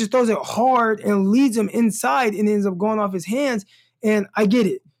quarterback just throws it hard and leads him inside and ends up going off his hands. And I get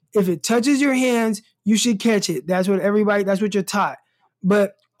it. If it touches your hands, you should catch it. That's what you're taught.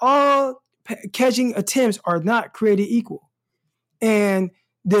 But all catching attempts are not created equal. And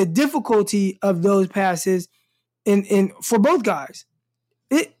the difficulty of those passes for both guys,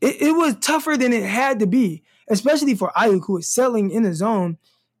 it was tougher than it had to be, especially for Ayuk, who is settling in the zone.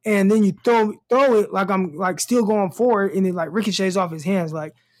 And then you throw it like I'm like still going forward, and it like ricochets off his hands.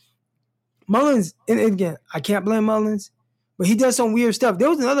 Like Mullins, and again, I can't blame Mullins, but he does some weird stuff. There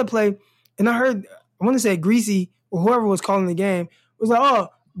was another play, and I want to say Greasy or whoever was calling the game was like, "Oh,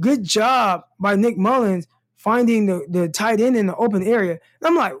 good job by Nick Mullins finding the tight end in the open area." And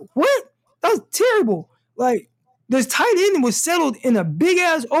I'm like, "What? That was terrible!" Like this tight end was settled in a big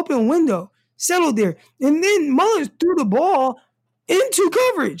ass open window, settled there, and then Mullins threw the ball into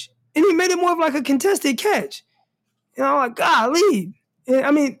coverage, and he made it more of like a contested catch. And I'm like, golly. And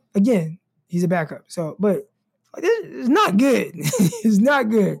I mean, again, he's a backup. So, but it's not good. It's not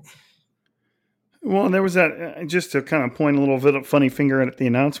good. Well, there was that, just to kind of point a little bit of funny finger at the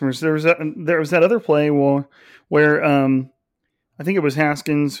announcers, there was that other play where I I think it was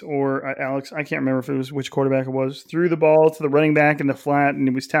Haskins or Alex. I can't remember if it was which quarterback it was. Threw the ball to the running back in the flat, and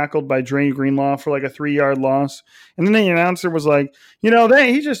it was tackled by Dre Greenlaw for like a 3-yard loss. And then the announcer was like, he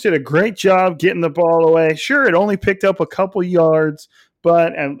just did a great job getting the ball away. Sure, it only picked up a couple yards,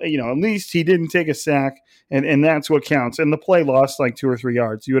 but at least he didn't take a sack, and that's what counts. And the play lost like 2 or 3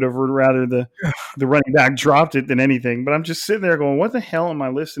 yards. You would have rather the running back dropped it than anything. But I'm just sitting there going, what the hell am I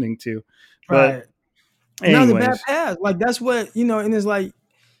listening to? But right. Another bad pass. Like, that's what, and it's like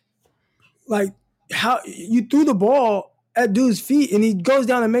how you threw the ball at dude's feet and he goes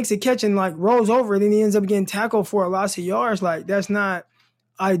down and makes a catch and like rolls over it and he ends up getting tackled for a loss of yards. Like, that's not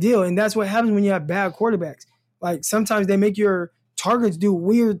ideal. And that's what happens when you have bad quarterbacks. Like, sometimes they make your targets do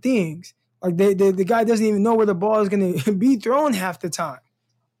weird things. Like, the guy doesn't even know where the ball is going to be thrown half the time.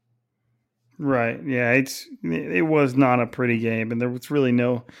 Right. Yeah, it was not a pretty game, and there was really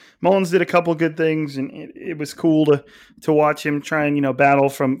no. Mullins did a couple good things, and it was cool to watch him try and battle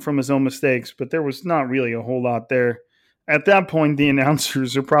from his own mistakes. But there was not really a whole lot there. At that point, the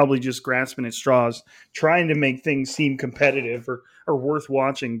announcers are probably just grasping at straws, trying to make things seem competitive or worth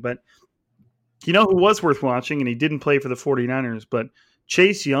watching. But who was worth watching, and he didn't play for the 49ers, but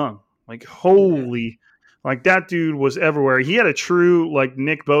Chase Young. Like, holy. Like, that dude was everywhere. He had a true, like,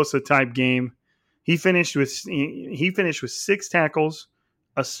 Nick Bosa type game. He finished with 6 tackles,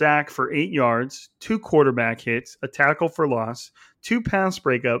 a sack for 8 yards, 2 quarterback hits, a tackle for loss, 2 pass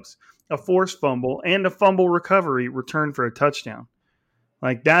breakups, a forced fumble, and a fumble recovery return for a touchdown.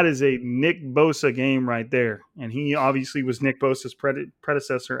 Like, that is a Nick Bosa game right there. And he obviously was Nick Bosa's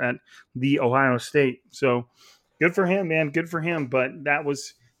predecessor at the Ohio State. So, good for him, man. Good for him. But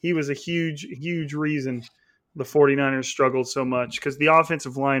he was a huge, huge reason the 49ers struggled so much, because the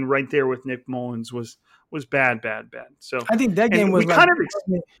offensive line right there with Nick Mullins was bad. So I think that game was like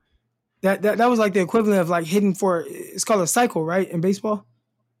that was like the equivalent of like hitting for, it's called a cycle, right, in baseball?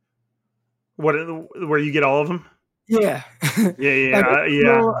 Where you get all of them? Yeah. Yeah.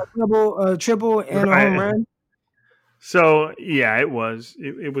 A triple, and a home run. So yeah, it was.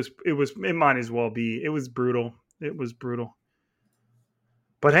 It might as well be. It was brutal. It was brutal.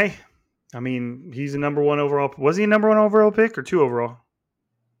 But hey, I mean, he's a number 1 overall. Was he a number 1 overall pick or 2 overall?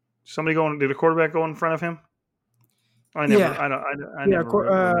 Did a quarterback go in front of him?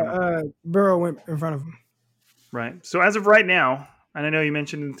 Burrow went in front of him. Right. So as of right now, and I know you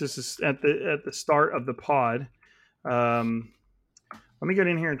mentioned this is at the start of the pod. Let me get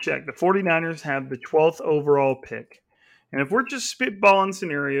in here and check. The 49ers have the 12th overall pick. And if we're just spitballing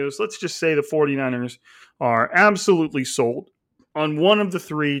scenarios, let's just say the 49ers are absolutely sold on one of the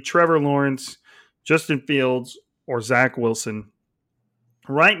 3, Trevor Lawrence, Justin Fields, or Zach Wilson.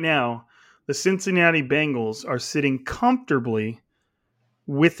 Right now, the Cincinnati Bengals are sitting comfortably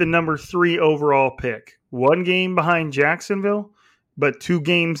with the number 3 overall pick. 1 game behind Jacksonville, but 2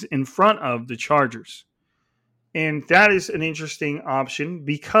 games in front of the Chargers. And that is an interesting option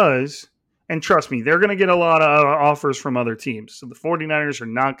because, and trust me, they're going to get a lot of offers from other teams. So the 49ers are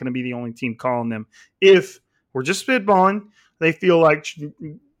not going to be the only team calling them. If we're just spitballing, they feel like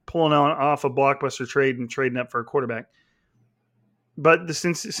pulling off a blockbuster trade and trading up for a quarterback. But the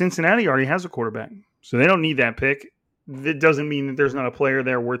Cincinnati already has a quarterback, so they don't need that pick. It doesn't mean that there's not a player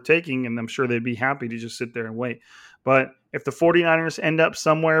there worth taking, and I'm sure they'd be happy to just sit there and wait. But if the 49ers end up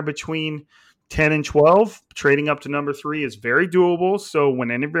somewhere between 10 and 12, trading up to number 3 is very doable. So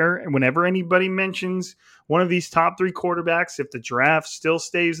whenever anybody mentions one of these top 3 quarterbacks, if the draft still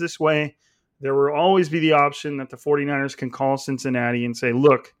stays this way, there will always be the option that the 49ers can call Cincinnati and say,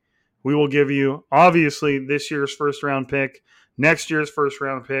 look, we will give you, obviously, this year's first-round pick, next year's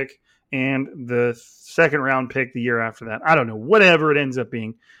first-round pick, and the second-round pick the year after that. I don't know, whatever it ends up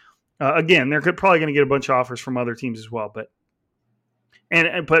being. Again, they're probably going to get a bunch of offers from other teams as well. But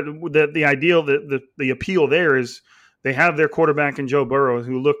the ideal, the appeal there is they have their quarterback in Joe Burrow,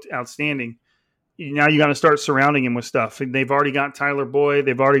 who looked outstanding. Now you got to start surrounding him with stuff. They've already got Tyler Boyd.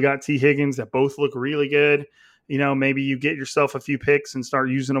 They've already got T. Higgins that both look really good. Maybe you get yourself a few picks and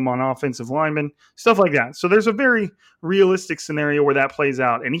start using them on offensive linemen, stuff like that. So there's a very realistic scenario where that plays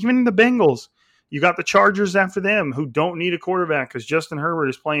out. And even in the Bengals, you got the Chargers after them who don't need a quarterback because Justin Herbert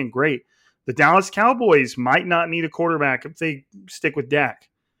is playing great. The Dallas Cowboys might not need a quarterback if they stick with Dak.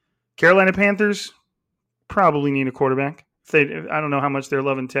 Carolina Panthers probably need a quarterback. I don't know how much they're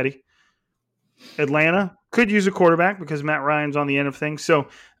loving Teddy. Atlanta could use a quarterback because Matt Ryan's on the end of things. So,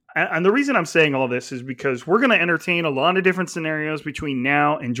 and the reason I'm saying all this is because we're going to entertain a lot of different scenarios between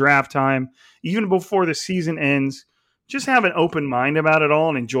now and draft time, even before the season ends. Just have an open mind about it all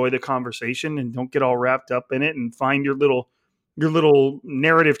and enjoy the conversation, and don't get all wrapped up in it, and find your little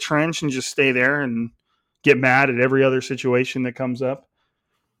narrative trench and just stay there and get mad at every other situation that comes up.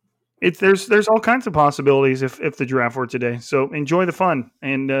 There's all kinds of possibilities if the draft were today. So enjoy the fun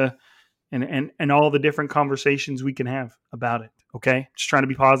and all the different conversations we can have about it. Okay, just trying to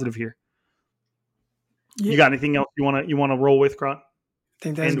be positive here. Yeah. You got anything else you want to roll with, Kron? I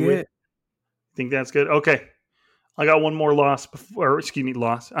think that's good. Think that's good. Okay, I got one more loss.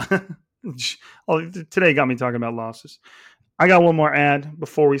 Loss. Today got me talking about losses. I got one more ad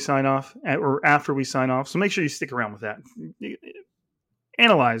before we sign off, or after we sign off. So make sure you stick around with that.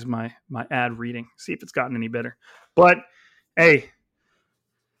 Analyze my ad reading, see if it's gotten any better. But hey,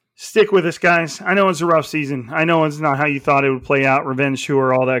 stick with us, guys. I know it's a rough season. I know it's not how you thought it would play out, revenge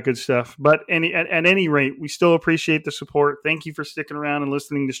tour, all that good stuff. But at any rate, we still appreciate the support. Thank you for sticking around and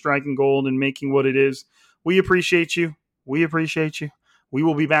listening to Striking Gold and making what it is. We appreciate you. We appreciate you. We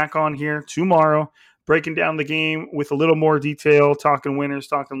will be back on here tomorrow, breaking down the game with a little more detail, talking winners,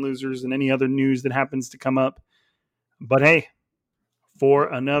 talking losers, and any other news that happens to come up. But hey,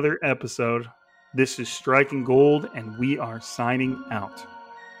 for another episode, this is Striking Gold, and we are signing out.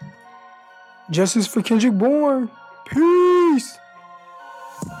 Justice for Kendrick Bourne. Peace.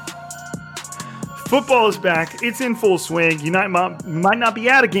 Football is back. It's in full swing. You might not be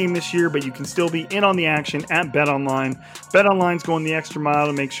at a game this year, but you can still be in on the action at BetOnline. BetOnline's going the extra mile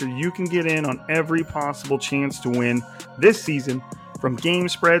to make sure you can get in on every possible chance to win this season. From game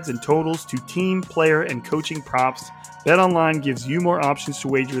spreads and totals to team, player, and coaching props, BetOnline gives you more options to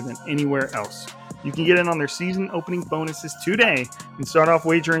wager than anywhere else. You can get in on their season opening bonuses today and start off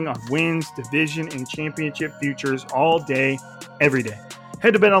wagering on wins, division, and championship futures all day, every day.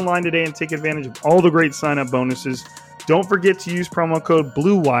 Head to BetOnline today and take advantage of all the great sign-up bonuses. Don't forget to use promo code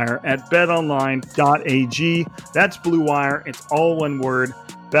BLUEWIRE at betonline.ag. That's BLUEWIRE. It's all one word.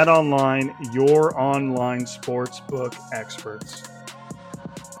 BetOnline, your online sportsbook experts.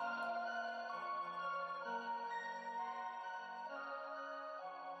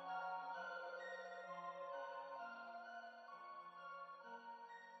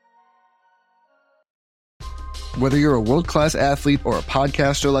 Whether you're a world-class athlete or a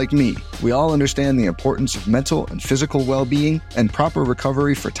podcaster like me, we all understand the importance of mental and physical well-being and proper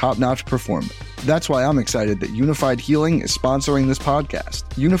recovery for top-notch performance. That's why I'm excited that Unified Healing is sponsoring this podcast.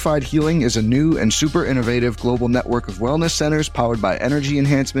 Unified Healing is a new and super innovative global network of wellness centers powered by Energy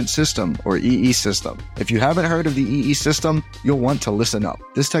Enhancement System, or EE System. If you haven't heard of the EE System, you'll want to listen up.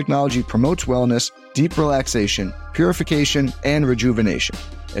 This technology promotes wellness, deep relaxation, purification, and rejuvenation.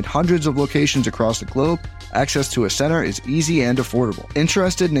 In hundreds of locations across the globe, access to a center is easy and affordable.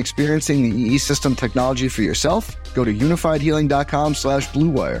 Interested in experiencing the EE System technology for yourself? Go to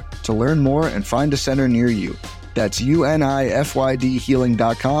unifiedhealing.com/bluewire to learn more and find a center near you. That's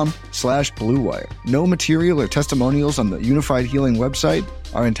unifydhealing.com/bluewire. No material or testimonials on the Unified Healing website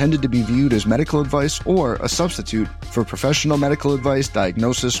are intended to be viewed as medical advice or a substitute for professional medical advice,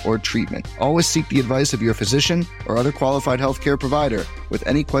 diagnosis, or treatment. Always seek the advice of your physician or other qualified healthcare provider with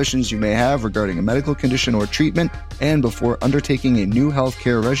any questions you may have regarding a medical condition or treatment and before undertaking a new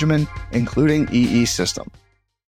healthcare regimen, including EE System.